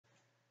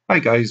Hi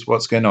guys,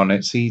 what's going on?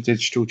 It's the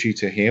Digital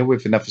Tutor here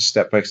with another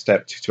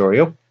step-by-step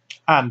tutorial.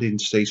 And in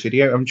today's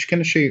video, I'm just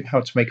going to show you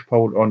how to make a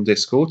poll on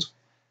Discord.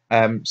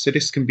 So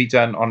this can be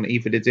done on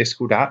either the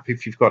Discord app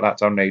if you've got that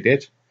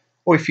downloaded,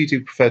 or if you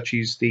do prefer to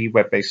use the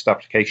web-based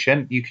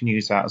application, you can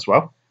use that as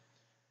well.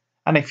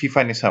 And if you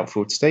find this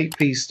helpful today,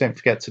 please don't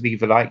forget to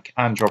leave a like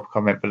and drop a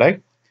comment below.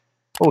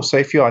 Also,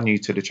 if you are new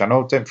to the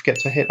channel, don't forget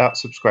to hit that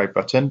subscribe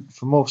button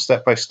for more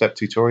step-by-step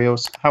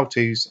tutorials,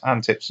 how-tos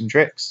and tips and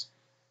tricks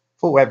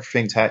for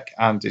everything tech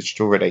and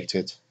digital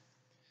related.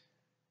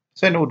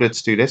 So in order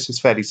to do this, it's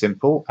fairly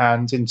simple,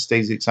 and in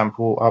today's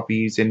example I'll be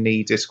using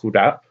the Discord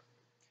app.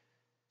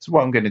 So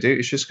what I'm going to do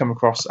is just come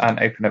across and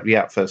open up the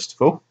app first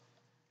of all.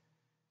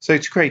 So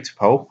to create a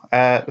poll,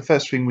 the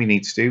first thing we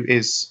need to do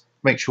is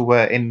make sure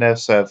we're in the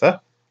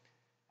server,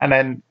 and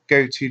then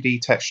go to the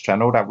text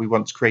channel that we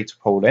want to create a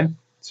poll in.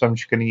 So I'm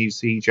just going to use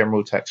the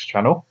general text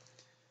channel.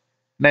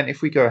 And then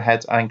if we go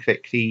ahead and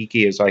click the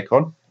gears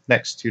icon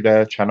next to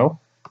the channel,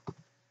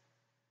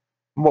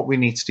 what we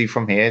need to do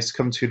from here is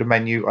come to the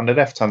menu on the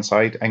left hand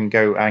side and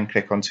go and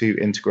click onto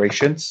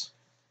integrations.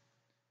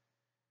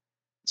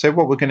 So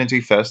what we're going to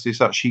do first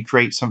is actually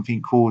create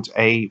something called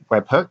a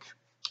webhook.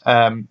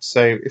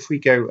 So if we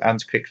go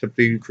and click the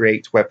blue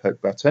create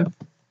webhook button,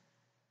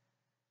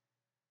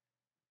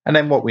 and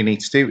then what we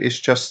need to do is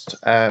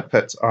just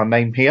put our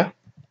name here,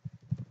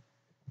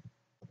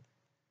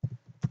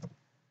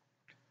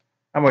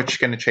 and we're just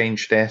going to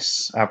change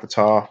this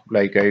avatar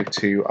logo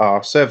to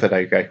our server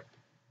logo.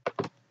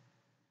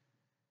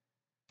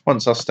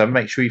 Once that's done,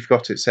 make sure you've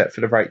got it set for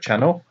the right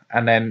channel,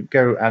 and then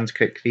go and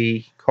click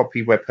the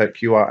copy webhook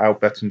URL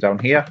button down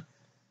here,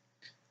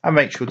 and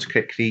make sure to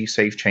click the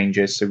save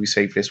changes so we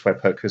save this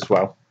webhook as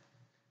well.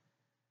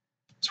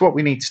 So what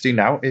we need to do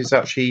now is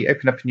actually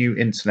open up a new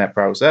internet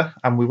browser,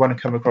 and we want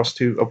to come across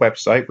to a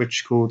website which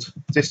is called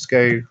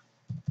discohook.org.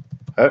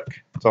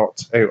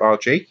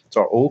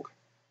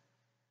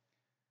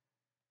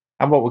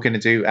 And what we're going to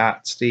do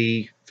at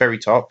the very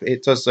top,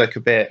 it does look a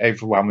bit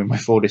overwhelming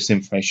with all this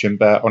information,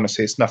 but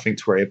honestly, it's nothing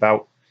to worry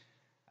about.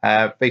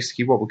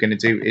 Basically, what we're going to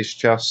do is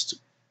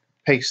just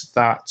paste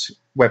that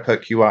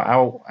webhook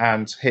URL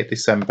and hit the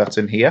send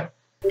button here.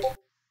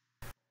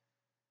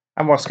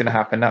 And what's going to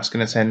happen, that's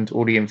going to send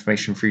all the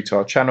information through to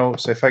our channel.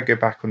 So if I go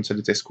back onto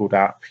the Discord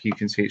app, you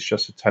can see it's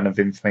just a ton of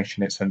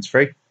information it sends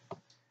through.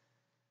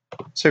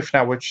 So for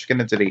now, we're just going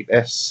to delete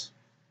this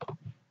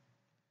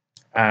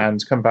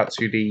and come back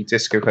to the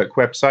DiscoHook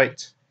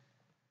website.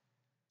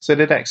 So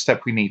the next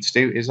step we need to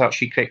do is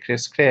actually click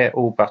this clear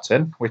all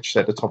button, which is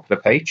at the top of the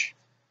page,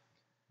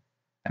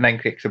 and then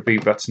click the blue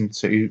button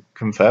to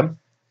confirm.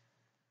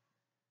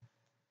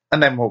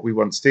 And then what we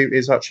want to do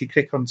is actually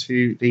click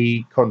onto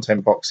the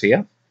content box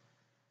here,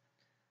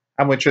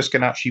 and we're just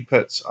going to actually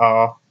put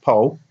our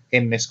poll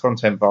in this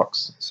content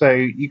box. So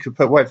you could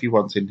put whatever you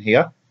want in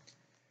here.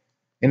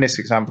 In this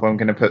example, I'm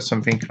going to put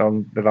something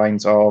along the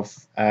lines of,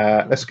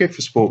 let's go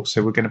for sports.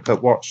 So we're going to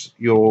put what's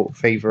your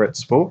favourite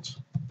sport?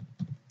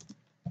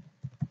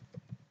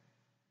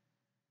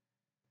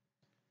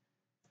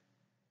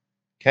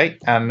 Okay,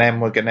 and then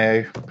we're going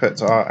to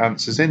put our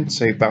answers in.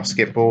 So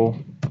basketball.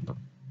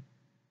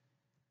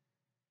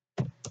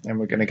 Then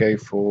we're going to go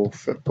for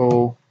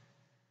football.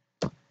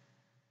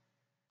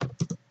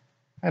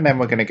 And then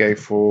we're going to go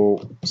for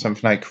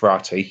something like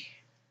karate.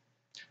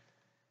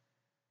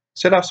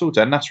 So that's all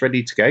done, that's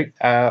ready to go.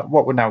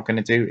 What we're now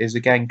going to do is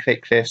again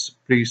click this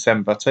blue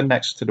send button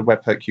next to the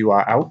webhook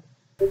URL.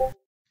 And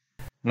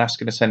that's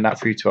going to send that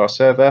through to our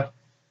server.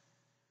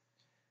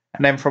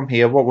 And then from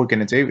here, what we're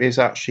going to do is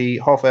actually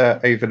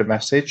hover over the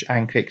message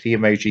and click the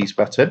emojis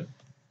button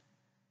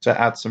to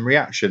add some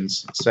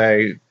reactions.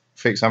 So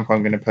for example,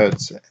 I'm going to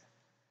put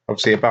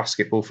obviously a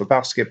basketball for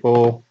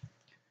basketball.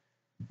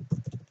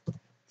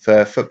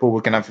 For football,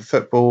 we're going to have a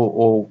football,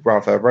 or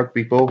rather a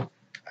rugby ball.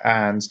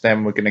 And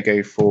then we're going to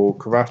go for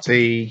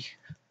karate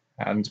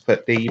and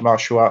put the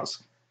martial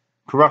arts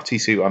karate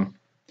suit on.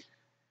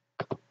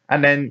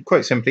 And then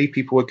quite simply,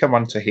 people would come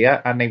onto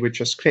here and they would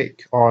just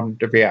click on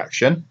the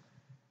reaction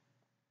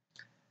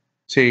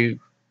to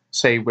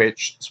say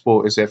which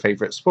sport is their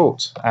favourite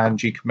sport.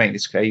 And you can make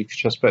this clear. You can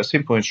just put a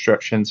simple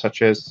instruction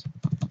such as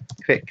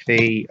click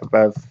the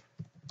above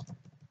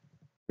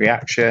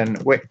reaction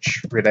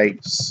which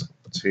relates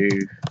to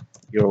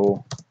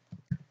your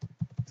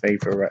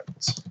favourite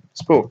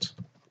sport.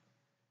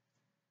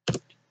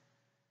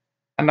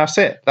 And that's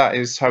it. That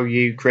is how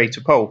you create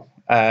a poll.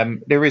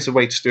 There is a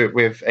way to do it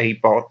with a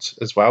bot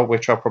as well,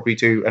 which I'll probably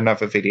do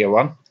another video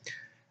on.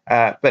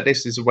 But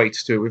this is a way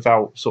to do it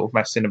without sort of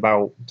messing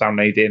about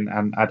downloading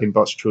and adding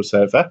bots to your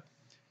server.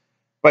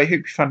 But I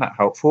hope you found that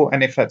helpful,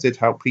 and if that did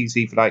help, please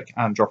leave a like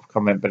and drop a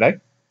comment below.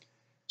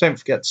 Don't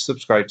forget to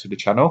subscribe to the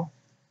channel.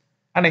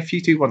 And if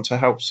you do want to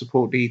help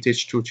support the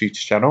Digital Tutor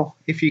channel,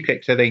 if you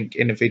click the link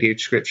in the video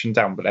description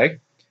down below,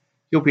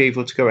 you'll be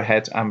able to go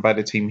ahead and buy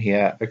the team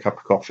here a cup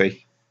of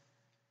coffee.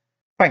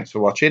 Thanks for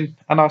watching,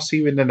 and I'll see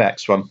you in the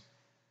next one.